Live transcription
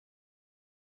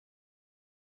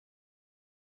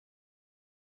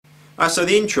Alright, so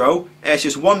the intro, it's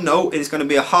just one note, and it's going to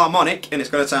be a harmonic, and it's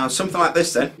going to sound something like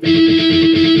this then.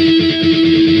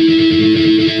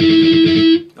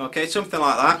 Okay, something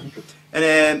like that.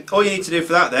 And all you need to do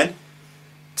for that then,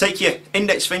 take your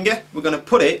index finger, we're going to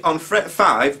put it on fret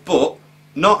 5, but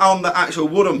not on the actual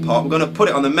wooden part, we're going to put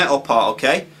it on the metal part,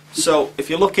 okay? So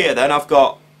if you look here then, I've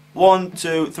got 1,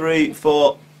 2, 3,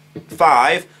 4,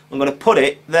 5. I'm going to put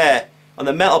it there on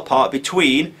the metal part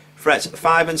between frets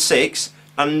 5 and 6,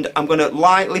 and I'm going to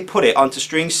lightly put it onto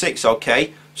string 6,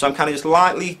 okay? So I'm kind of just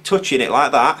lightly touching it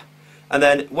like that, and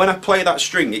then when I play that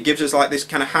string it gives us like this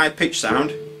kind of high pitch sound.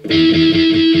 You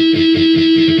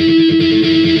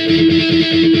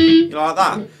know, like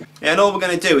that. And all we're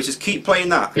going to do is just keep playing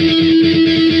that.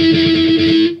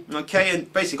 Okay,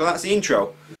 and basically that's the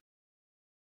intro.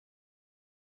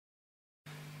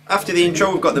 After the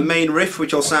intro we've got the main riff,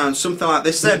 which will sound something like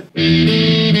this then.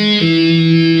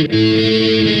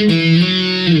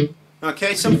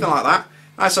 Okay, something like that.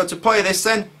 Alright, so to play this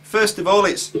then, first of all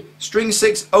it's string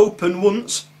 6 open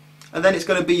once, and then it's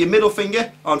going to be your middle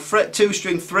finger on fret 2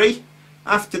 string 3.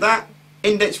 After that,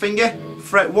 index finger,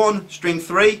 fret 1 string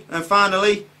 3, and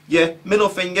finally your middle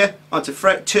finger onto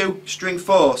fret 2 string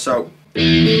 4. So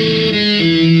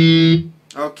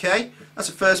okay, that's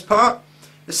the first part.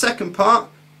 The second part,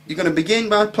 you're going to begin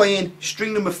by playing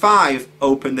string number 5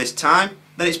 open this time,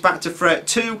 then it's back to fret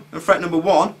 2 and fret number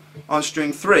 1 on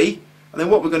string 3, and then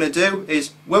what we're going to do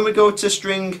is when we go to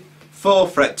string 4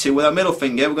 fret 2 with our middle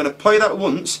finger, we're going to play that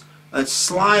once and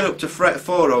slide up to fret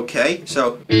 4, okay?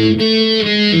 So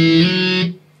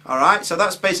alright, so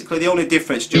that's basically the only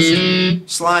difference,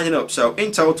 just sliding up. So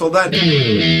in total then,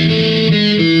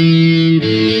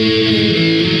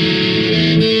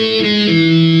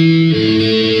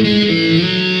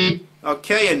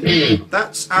 okay, and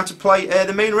that's how to play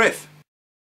the main riff.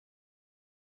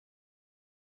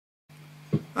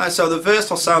 Alright, so the verse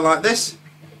will sound like this.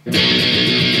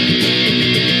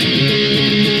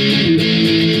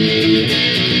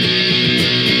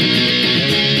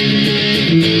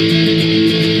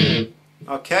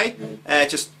 Okay,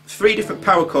 just 3 different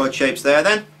power chord shapes there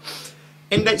then.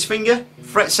 Index finger,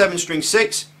 fret 7 string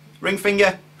 6, ring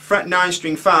finger, fret 9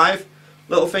 string 5,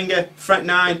 little finger, fret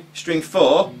 9 string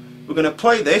 4. We're going to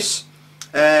play this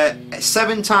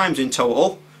 7 times in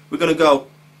total. We're going to go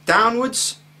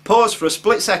downwards, pause for a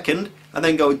split second, and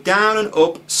then go down and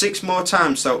up 6 more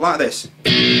times, so like this.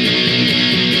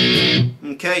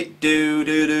 Okay, do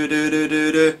do do do do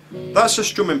do do. That's the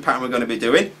strumming pattern we're going to be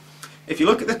doing. If you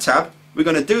look at the tab, we're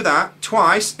going to do that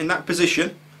twice in that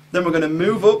position, then we're going to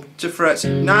move up to frets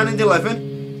 9 and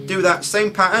 11, do that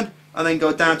same pattern, and then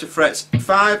go down to frets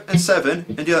 5 and 7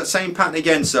 and do that same pattern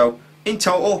again. So in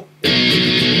total,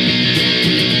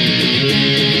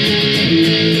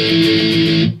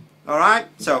 alright,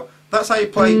 so that's how you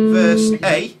play verse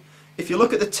A. If you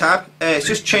look at the tab, it's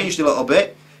just changed a little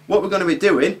bit. What we're going to be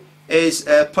doing is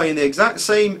playing the exact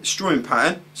same strumming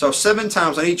pattern, so 7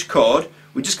 times on each chord.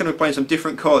 We're just going to be playing some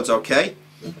different chords, okay?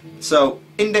 So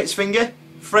index finger,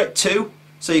 fret 2,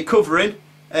 so you're covering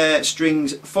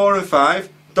strings 4 and 5.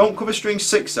 Don't cover string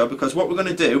 6 though, because what we're going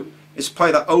to do is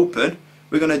play that open.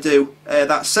 We're going to do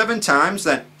that 7 times,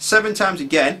 then 7 times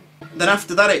again. Then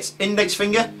after that it's index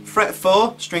finger, fret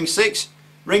 4, string 6,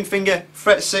 ring finger,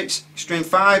 fret 6, string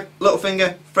 5, little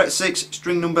finger, fret 6,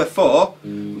 string number 4.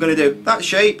 We're going to do that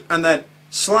shape and then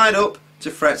slide up to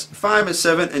frets 5 and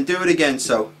 7 and do it again.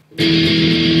 So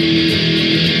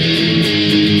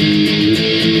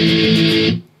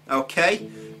okay,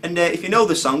 and if you know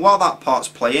the song, while that part's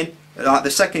playing, like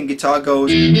the second guitar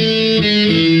goes, you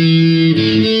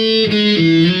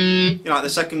know, like the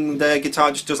second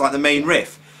guitar just does like the main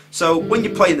riff. So when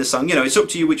you're playing the song, you know, it's up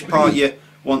to you which part you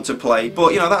want to play,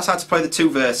 but you know, that's how to play the 2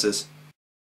 verses.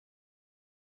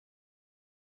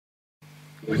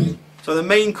 So the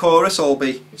main chorus will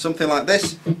be something like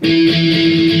this.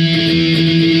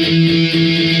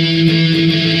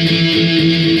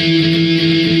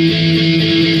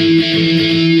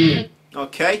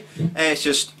 Okay, it's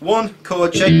just one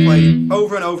chord shape played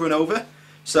over and over and over.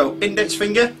 So index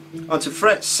finger onto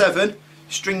fret 7,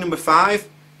 string number 5,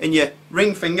 and your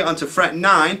ring finger onto fret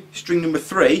 9, string number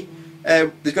 3.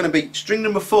 There's going to be string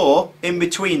number 4 in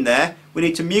between there. We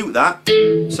need to mute that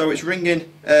so it's ringing,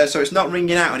 so it's not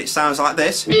ringing out and it sounds like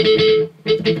this.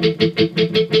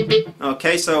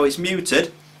 Okay, so it's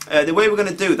muted. The way we're going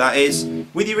to do that is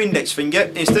with your index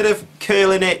finger, instead of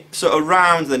curling it sort of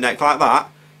round the neck like that,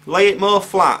 lay it more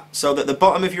flat so that the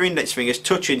bottom of your index finger is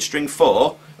touching string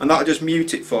 4, and that'll just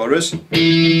mute it for us.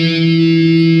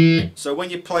 So when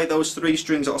you play those 3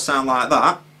 strings it'll sound like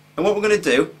that. And what we're going to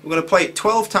do, we're going to play it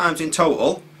 12 times in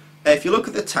total. if you look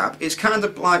at the tab, it's kind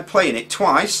of like playing it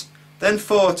twice, then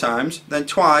 4 times, then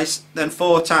twice, then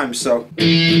 4 times. So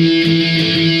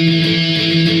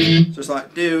it's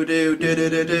like do do do do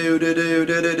do do do do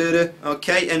do do do.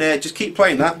 Okay, and just keep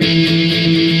playing that.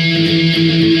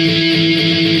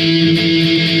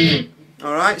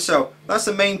 Alright, so that's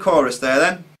the main chorus there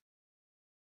then.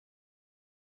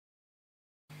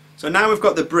 So now we've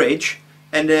got the bridge,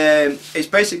 and it's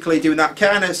basically doing that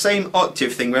kind of same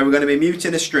octave thing where we're going to be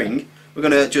muting a string. We're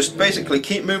going to just basically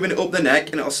keep moving it up the neck,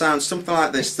 and it'll sound something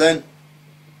like this then.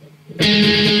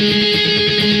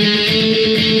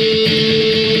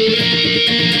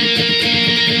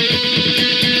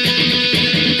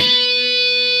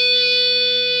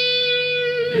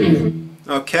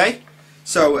 Okay,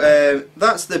 so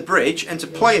that's the bridge, and to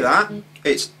play that,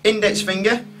 it's index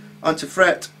finger onto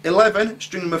fret 11,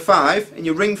 string number 5, and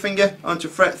your ring finger onto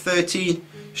fret 13,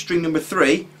 string number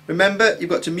 3. Remember, you've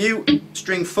got to mute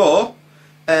string 4.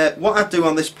 What I do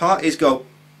on this part is go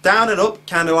down and up,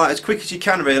 kind of like as quick as you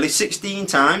can really, 16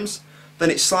 times. Then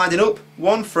it's sliding up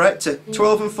 1 fret to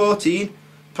 12 and 14,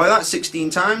 play that 16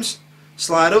 times.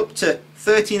 Slide up to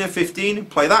 13 and 15,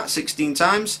 play that 16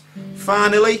 times.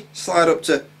 Finally, slide up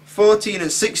to 14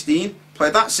 and 16, play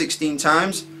that 16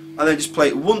 times. And then just play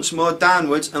it once more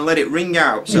downwards and let it ring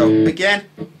out. So again.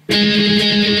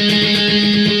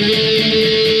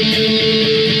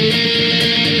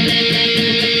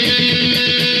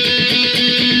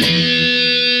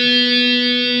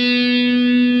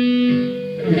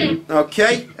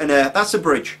 Okay, and that's a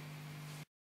bridge.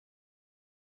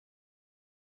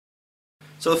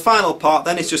 So the final part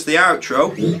then is just the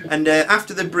outro, and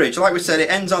after the bridge, like we said, it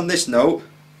ends on this note.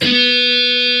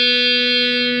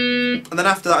 And then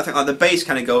after that, I think like the bass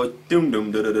kind of goes dum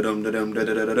dum dum dum dum dum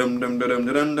dum dum dum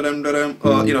dum dum dum,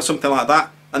 or you know, something like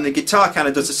that. And the guitar kind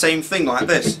of does the same thing like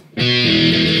this.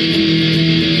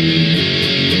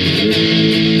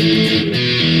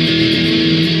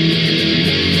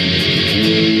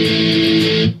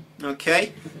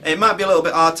 Okay, it might be a little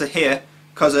bit hard to hear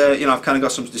because you know, I've kind of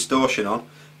got some distortion on.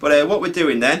 But what we're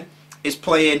doing then is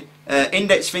playing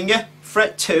index finger,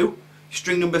 fret 2,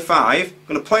 string number 5. I'm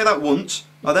going to play that once.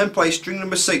 I'll then play string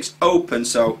number 6 open,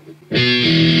 so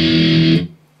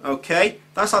okay,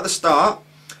 that's like the start.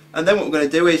 And then what we're going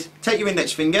to do is take your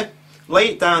index finger, lay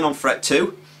it down on fret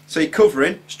 2, so you're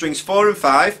covering strings 4 and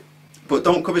 5, but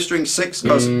don't cover string 6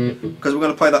 because we're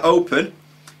going to play that open.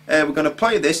 We're going to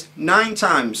play this 9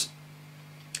 times,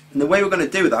 and the way we're going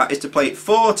to do that is to play it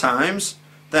 4 times,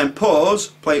 then pause,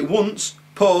 play it once,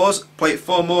 pause, play it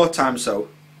 4 more times, so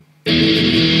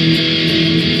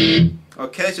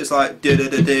okay, so it's like do do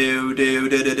do do do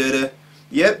do do do.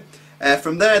 Yep.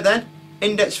 From there then,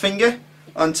 index finger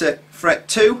onto fret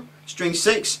 2, string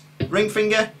 6, ring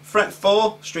finger, fret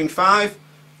 4, string 5,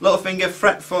 little finger,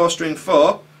 fret 4, string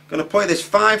 4. Going to play this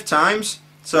 5 times,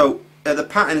 so the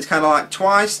pattern is kind of like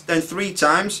twice, then 3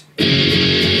 times.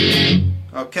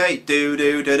 Okay, do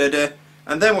do do do do.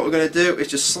 And then what we're going to do is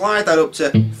just slide that up to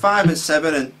 5 and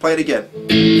 7 and play it again.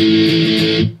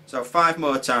 So 5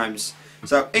 more times.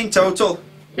 So in total.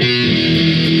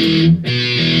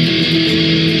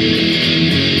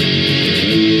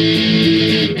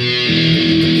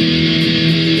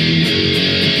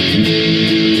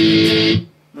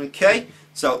 Okay,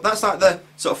 so that's like the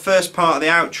sort of first part of the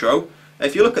outro.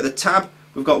 If you look at the tab,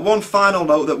 we've got one final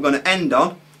note that we're going to end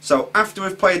on. So after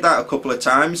we've played that a couple of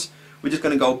times, we're just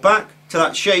going to go back to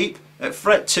that shape at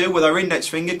fret 2 with our index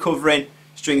finger covering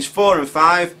strings 4 and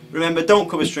 5. Remember, don't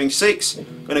cover string 6.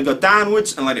 Going to go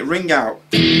downwards and let it ring out.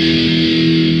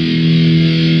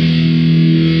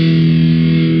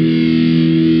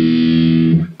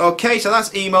 Okay, so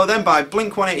that's Emo then by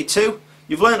Blink-182.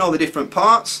 You've learnt all the different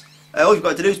parts. All you've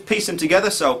got to do is piece them together.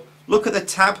 So look at the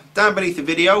tab down beneath the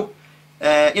video.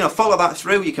 You know, follow that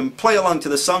through. You can play along to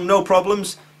the song, no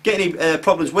problems. Get any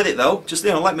problems with it though, just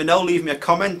let me know, leave me a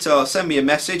comment or send me a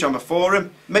message on my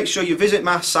forum. Make sure you visit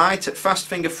my site at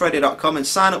fastfingerfreddy.com and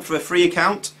sign up for a free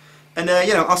account, and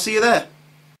I'll see you there.